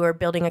of you are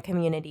building a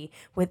community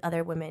with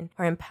other women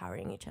who are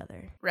empowering each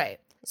other. Right.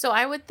 So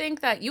I would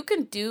think that the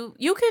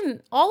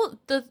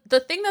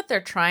thing that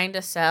they're trying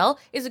to sell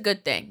is a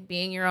good thing.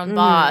 Being your own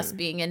boss,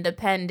 being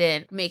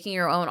independent, making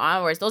your own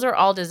hours. Those are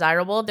all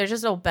desirable. There's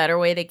just a better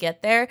way to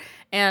get there.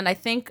 And I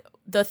think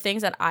the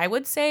things that I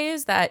would say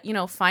is that,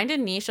 find a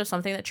niche of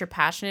something that you're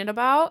passionate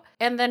about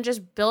and then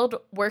just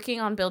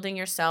working on building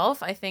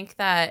yourself. I think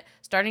that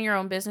starting your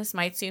own business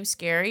might seem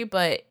scary,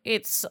 but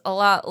it's a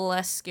lot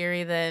less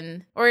scary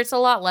it's a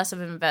lot less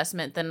of an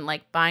investment than,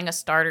 like, buying a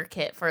starter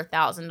kit for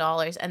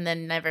 $1,000 and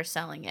then never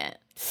selling it.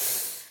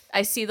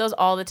 I see those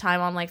all the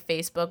time on, like,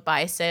 Facebook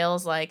buy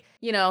sales, like,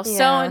 I'm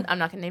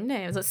not gonna name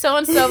names, but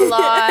so-and-so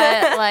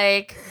lot,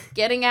 like,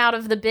 getting out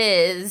of the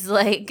biz,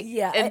 like,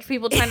 and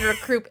people trying to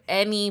recoup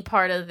any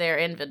part of their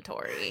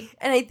inventory.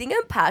 And I think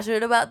I'm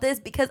passionate about this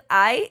because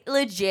I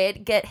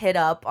legit get hit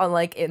up on,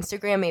 like,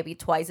 Instagram maybe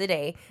twice a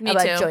day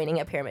about joining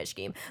a pyramid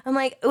scheme. I'm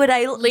like, would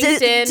I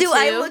LinkedIn do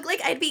I look like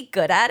I'd be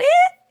good at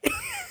it?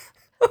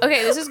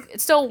 Okay,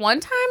 so one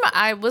time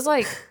I was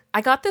like, I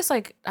got this,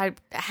 like, I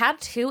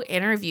had 2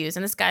 interviews,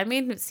 and this guy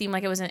made it seem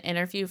like it was an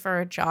interview for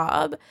a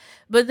job.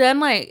 But then,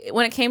 like,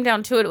 when it came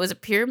down to it, it was a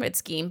pyramid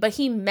scheme. But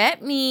he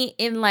met me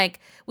in, like,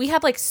 we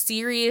had, like,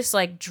 serious,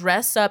 like,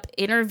 dress up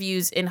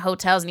interviews in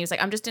hotels. And he was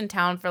like, I'm just in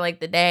town for,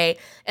 like, the day.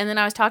 And then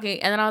I was talking,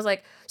 and then I was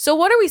like, so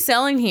what are we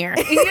selling here?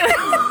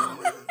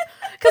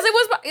 Because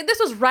this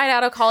was right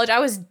out of college. I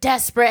was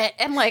desperate,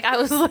 and, like, I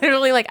was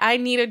literally like, I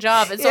need a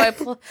job. And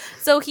so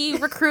so he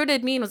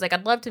recruited me and was like,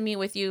 I'd love to meet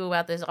with you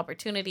about this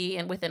opportunity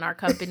and within our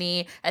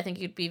company. I think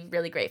you'd be a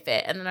really great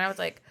fit. And then I was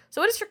like,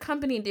 so what does your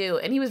company do?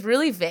 And he was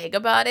really vague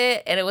about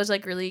it, and it was,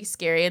 like, really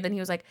scary. And then he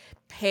was like,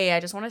 hey, I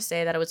just want to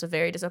say that it was a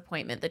very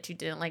disappointment that you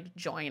didn't, like,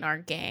 join our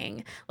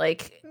gang.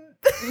 Like,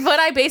 but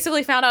I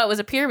basically found out it was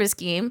a pyramid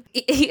scheme.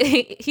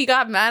 He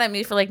got mad at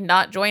me for, like,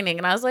 not joining,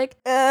 and I was like,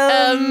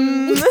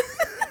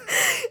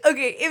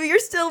 Okay, if you're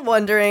still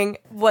wondering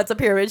what's a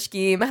pyramid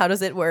scheme, how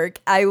does it work,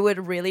 I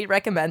would really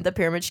recommend the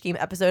pyramid scheme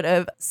episode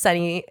of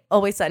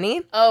Always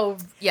Sunny. Oh,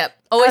 yep.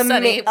 Always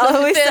Sunny.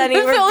 Always Sunny.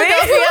 We're Always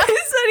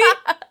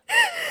Sunny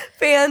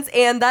fans,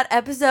 and that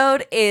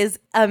episode is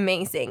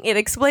amazing. It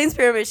explains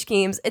pyramid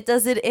schemes. It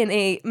does it in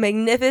a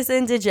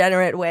magnificent,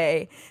 degenerate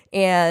way,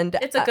 and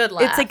it's a good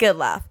laugh. It's a good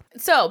laugh.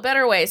 So,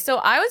 better ways. So,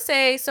 I would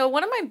say,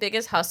 one of my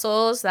biggest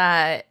hustles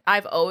that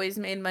I've always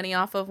made money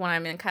off of when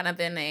I'm in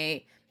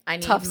a I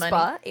need tough money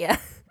spot, yeah.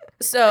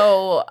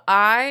 So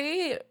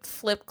I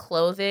flip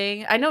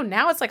clothing. I know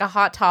now it's like a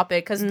hot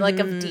topic because like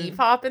of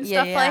Depop and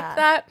stuff like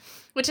that,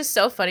 which is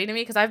so funny to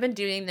me because I've been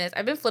doing this.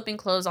 I've been flipping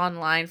clothes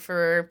online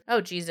for,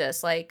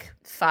 like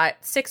 5,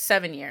 6,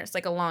 7 years,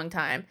 like a long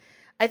time.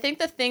 I think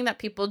the thing that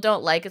people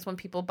don't like is when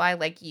people buy,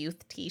 like,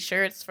 youth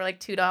t-shirts for, like,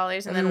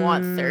 $2 and then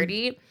want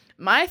 $30.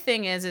 My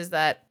thing is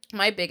that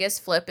my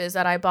biggest flip is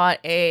that I bought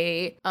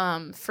a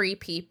Free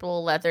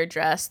People leather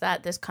dress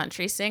that this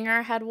country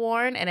singer had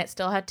worn, and it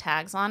still had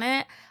tags on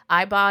it.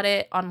 I bought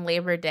it on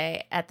Labor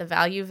Day at the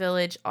Value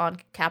Village on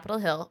Capitol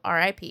Hill,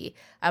 RIP.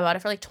 I bought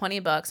it for like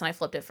 $20 and I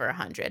flipped it for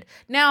 $100.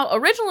 Now,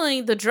 originally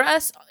the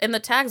dress and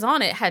the tags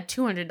on it had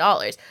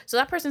 $200. So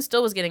that person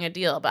still was getting a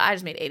deal, but I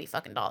just made $80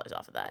 fucking dollars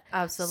off of that.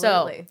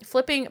 Absolutely. So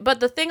flipping, but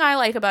the thing I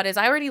like about it is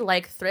I already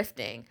like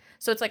thrifting.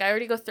 So it's like I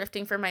already go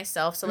thrifting for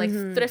myself. So like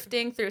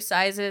thrifting through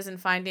sizes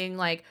and finding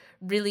like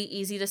really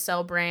easy to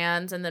sell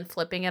brands and then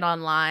flipping it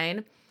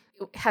online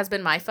has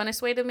been my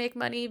funnest way to make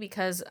money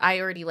because I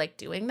already like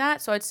doing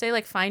that. So I'd say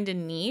like find a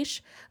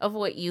niche of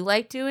what you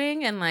like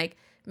doing and like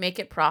make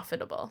it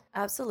profitable.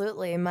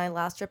 Absolutely. My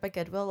last trip at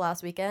Goodwill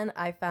last weekend,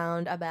 I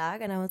found a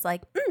bag and I was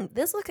like,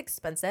 this looks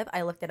expensive.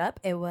 I looked it up.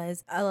 It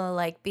was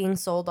like being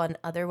sold on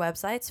other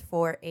websites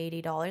for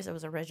 $80. It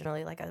was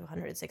originally like a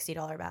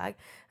 $160 bag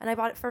and I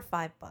bought it for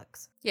 $5.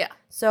 Yeah.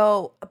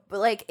 So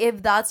like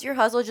if that's your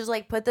hustle, just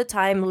like put the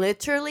time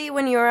literally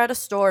when you're at a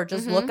store,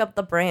 just look up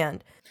the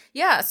brand.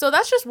 Yeah. So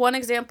that's just one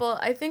example.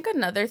 I think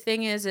another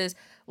thing is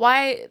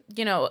why,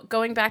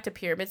 going back to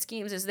pyramid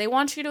schemes is they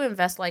want you to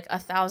invest like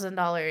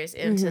 $1,000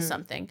 into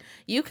something.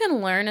 You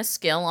can learn a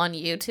skill on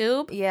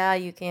YouTube. Yeah,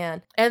 you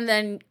can. And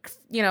then,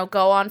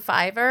 go on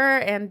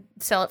Fiverr and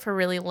sell it for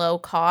really low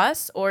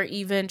costs, or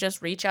even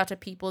just reach out to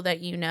people that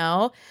you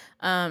know.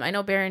 I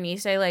know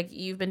Berenice, like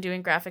you've been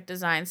doing graphic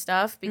design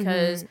stuff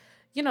because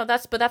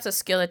that's a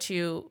skill that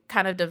you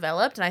kind of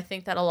developed. And I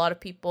think that a lot of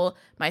people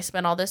might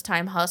spend all this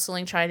time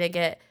hustling, trying to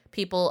get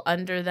people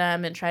under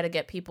them and try to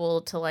get people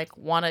to like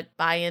want to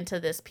buy into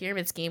this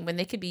pyramid scheme when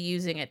they could be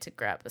using it to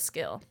grab a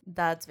skill.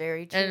 That's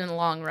very true. And in the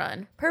long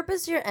run,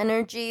 purpose your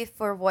energy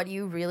for what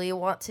you really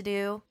want to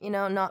do,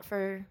 not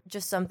for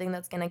just something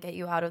that's going to get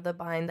you out of the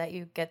bind that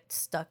you get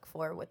stuck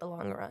for with the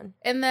long run.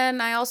 And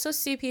then I also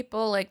see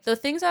people like the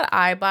things that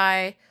I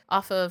buy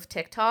off of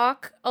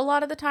TikTok a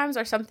lot of the times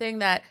are something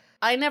that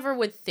I never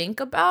would think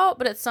about,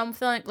 but it's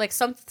something like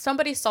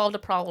somebody solved a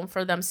problem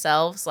for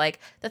themselves. Like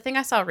the thing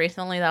I saw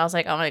recently that I was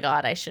like, oh my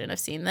God, I shouldn't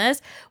have seen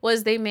this,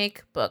 was they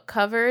make book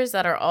covers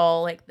that are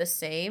all like the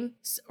same,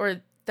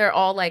 or they're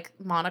all like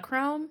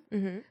monochrome,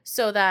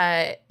 so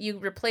that you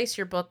replace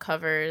your book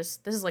covers.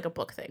 This is like a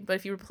book thing, but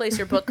if you replace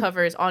your book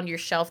covers on your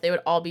shelf, they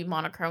would all be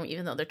monochrome,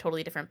 even though they're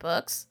totally different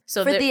books.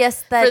 So for the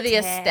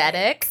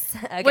aesthetic,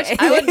 okay. Which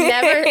I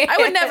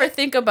would never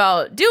think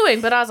about doing,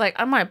 but I was like,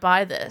 I might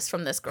buy this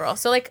from this girl.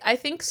 So like, I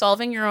think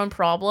solving your own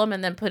problem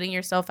and then putting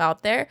yourself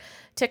out there,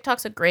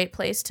 TikTok's a great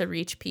place to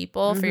reach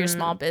people for your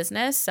small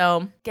business.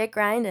 So get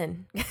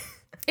grinding.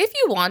 If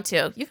you want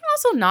to. You can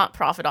also not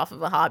profit off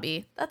of a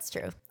hobby. That's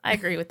true. I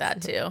agree with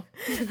that too.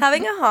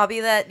 Having a hobby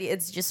that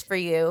it's just for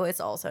you is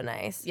also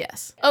nice.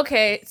 Yes.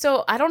 Okay,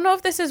 so I don't know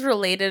if this is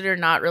related or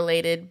not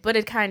related, but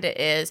it kind of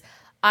is.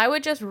 I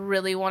would just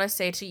really want to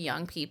say to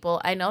young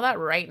people, I know that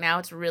right now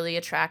it's really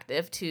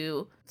attractive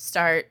to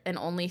start an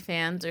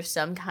OnlyFans or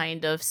some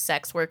kind of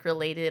sex work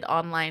related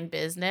online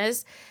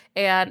business.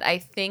 And I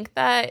think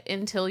that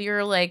until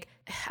you're like,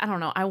 I don't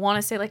know, I want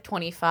to say like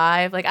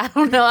 25. Like, I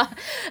don't know.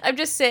 I'm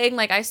just saying,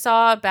 like, I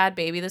saw Bad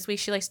Baby this week.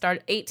 She like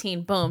started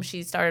 18. Boom.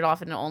 She started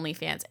off in an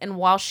OnlyFans. And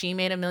while she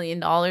made $1 million,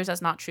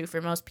 that's not true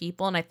for most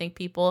people. And I think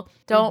people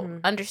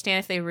don't understand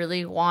if they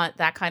really want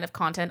that kind of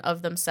content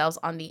of themselves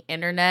on the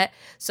internet.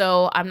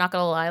 So I'm not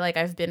going to lie. Like,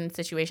 I've been in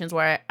situations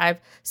where I've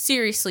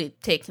seriously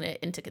taken it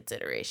into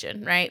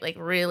consideration, right? Like,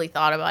 really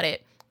thought about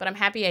it. But I'm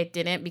happy I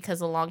didn't, because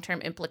the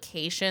long-term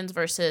implications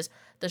versus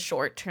the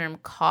short-term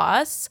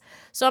costs.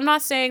 So I'm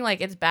not saying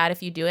like it's bad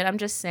if you do it. I'm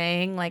just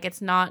saying like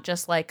it's not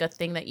just like a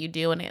thing that you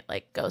do and it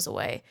like goes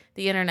away.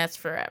 The internet's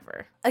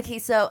forever. Okay,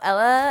 so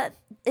Ella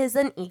is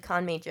an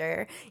econ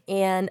major,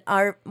 and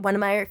one of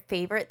my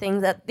favorite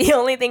things, that the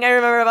only thing I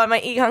remember about my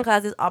econ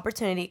class, is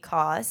opportunity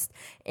cost.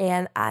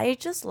 And I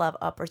just love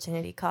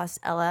opportunity cost.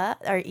 Ella,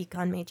 our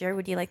econ major,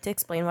 would you like to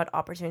explain what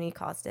opportunity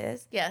cost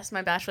is? Yes,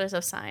 my bachelor's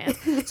of science.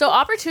 So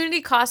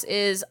opportunity cost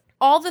is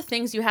all the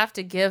things you have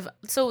to give.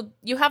 So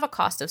you have a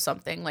cost of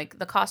something, like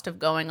the cost of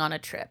going on a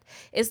trip.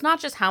 It's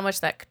not just how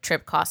much that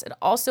trip costs. It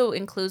also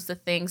includes the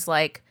things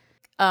like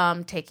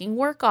taking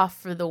work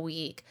off for the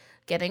week,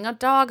 getting a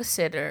dog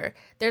sitter.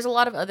 There's a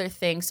lot of other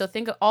things. So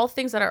think of all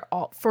things that are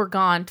all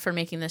foregone for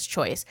making this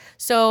choice.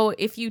 So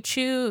if you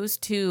choose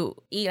to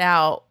eat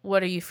out,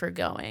 what are you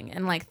foregoing?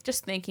 And like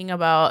just thinking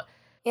about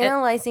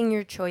analyzing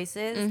your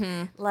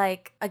choices.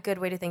 Like a good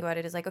way to think about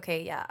it is like,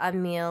 okay, yeah, a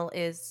meal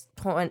is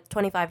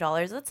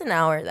 $25. That's an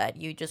hour that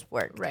you just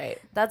worked. Right.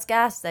 That's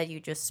gas that you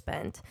just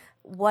spent.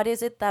 What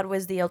is it that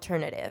was the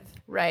alternative?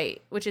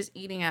 Right, which is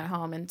eating at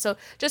home. And so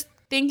just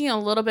thinking a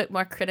little bit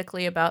more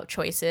critically about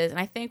choices. And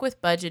I think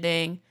with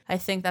budgeting, I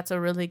think that's a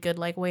really good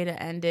way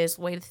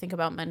to think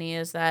about money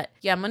is that,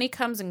 yeah, money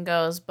comes and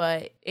goes,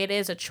 but it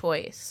is a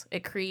choice.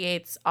 It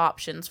creates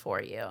options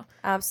for you.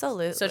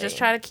 Absolutely. So just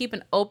try to keep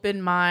an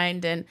open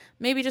mind and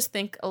maybe just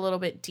think a little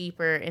bit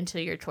deeper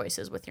into your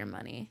choices with your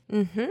money.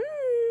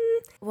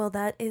 Well,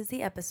 that is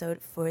the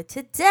episode for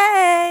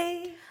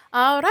today.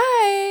 All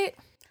right.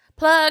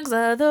 Plugs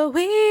of the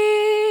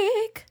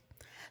week.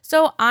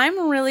 So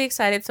I'm really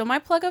excited. So my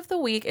plug of the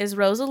week is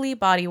Rosalie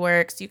Body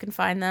Works. You can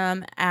find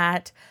them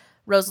at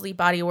Rosalie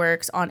Body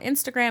Works on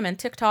Instagram and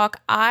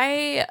TikTok.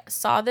 I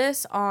saw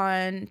this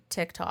on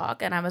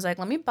TikTok and I was like,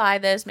 let me buy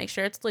this, make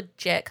sure it's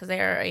legit, because they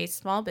are a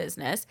small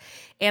business.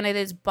 And it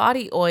is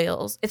body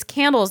oils. It's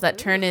candles that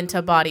turn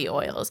into body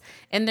oils.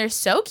 And they're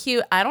so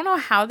cute. I don't know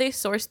how they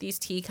source these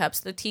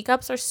teacups. The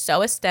teacups are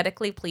so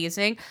aesthetically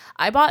pleasing.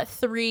 I bought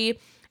 3.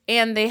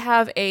 And they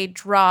have a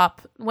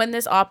drop when on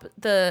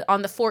the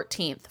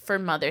 14th for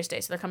Mother's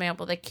Day. So they're coming up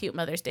with a cute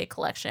Mother's Day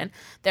collection.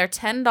 They're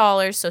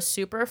 $10, so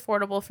super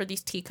affordable for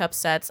these teacup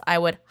sets. I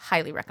would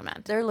highly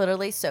recommend. They're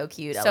literally so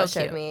cute. Ella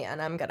showed me,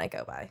 and I'm gonna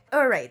go buy.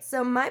 All right,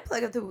 so my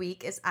plug of the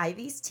week is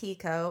Ivy's Tea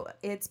Co.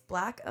 It's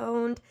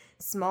Black-owned,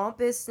 small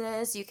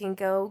business. You can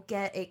go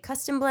get a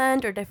custom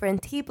blend or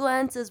different tea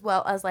blends, as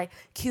well as like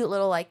cute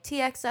little like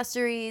tea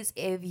accessories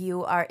if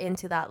you are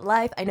into that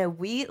life. I know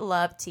we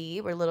love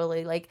tea. We're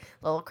literally like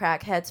little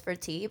crackheads for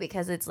tea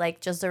because it's like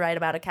just the right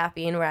amount of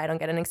caffeine where I don't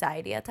get an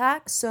anxiety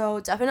attack. So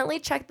definitely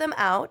check them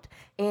out.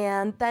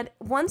 And then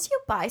once you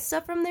buy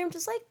stuff from them,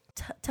 just like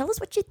tell us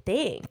what you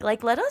think.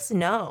 Like, let us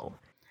know.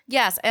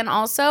 Yes, and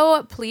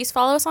also please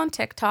follow us on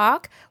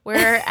TikTok.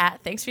 We're at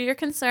Thanks for Your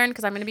Concern,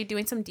 because I'm going to be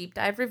doing some deep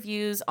dive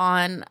reviews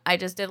on, I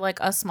just did like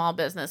a small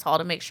business haul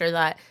to make sure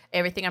that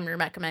everything I'm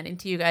recommending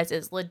to you guys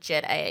is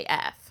legit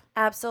AF.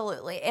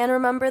 Absolutely. And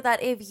remember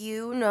that if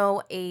you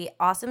know a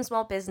awesome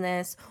small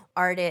business,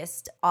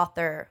 artist,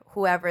 author,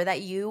 whoever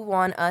that you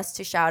want us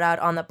to shout out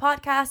on the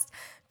podcast,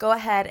 go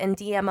ahead and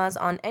DM us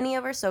on any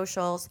of our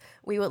socials.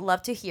 We would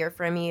love to hear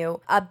from you.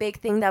 A big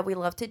thing that we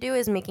love to do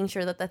is making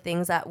sure that the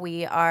things that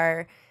we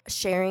are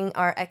sharing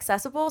are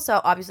accessible. So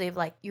obviously, if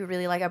like you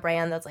really like a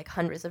brand that's like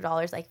hundreds of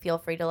dollars, like feel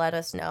free to let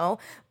us know.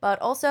 But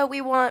also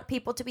we want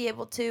people to be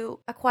able to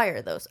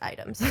acquire those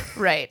items.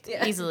 Right.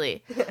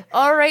 Easily.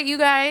 All right, you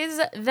guys,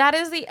 that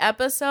is the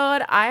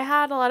episode. I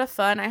had a lot of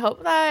fun. I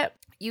hope that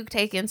you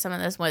take in some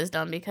of this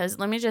wisdom, because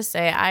let me just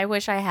say, I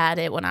wish I had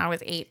it when I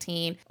was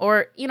 18,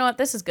 or you know what,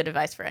 this is good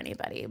advice for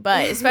anybody,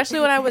 but especially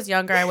when I was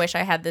younger, I wish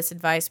I had this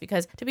advice,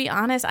 because to be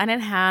honest, I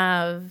didn't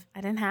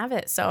have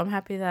it. So I'm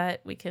happy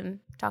that we can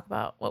talk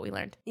about what we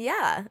learned.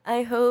 Yeah,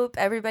 I hope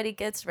everybody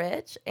gets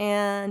rich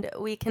and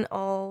we can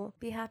all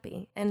be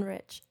happy and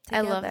rich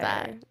together. I love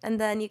that. And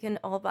then you can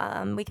all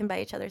we can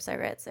buy each other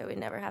cigarettes, so we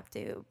never have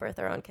to birth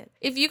our own kid.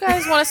 If you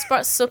guys want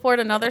to support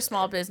another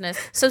small business,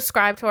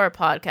 subscribe to our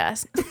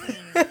podcast.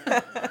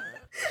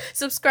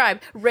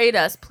 Subscribe, rate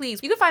us, please.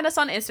 You can find us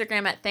on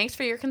Instagram at Thanks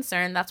for Your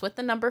Concern. That's with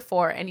the number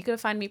 4. And you can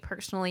find me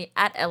personally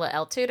at Ella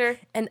L. Tudor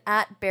and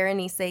at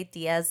Berenice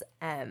Diaz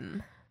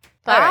M.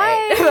 Bye. All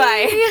right.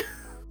 Bye.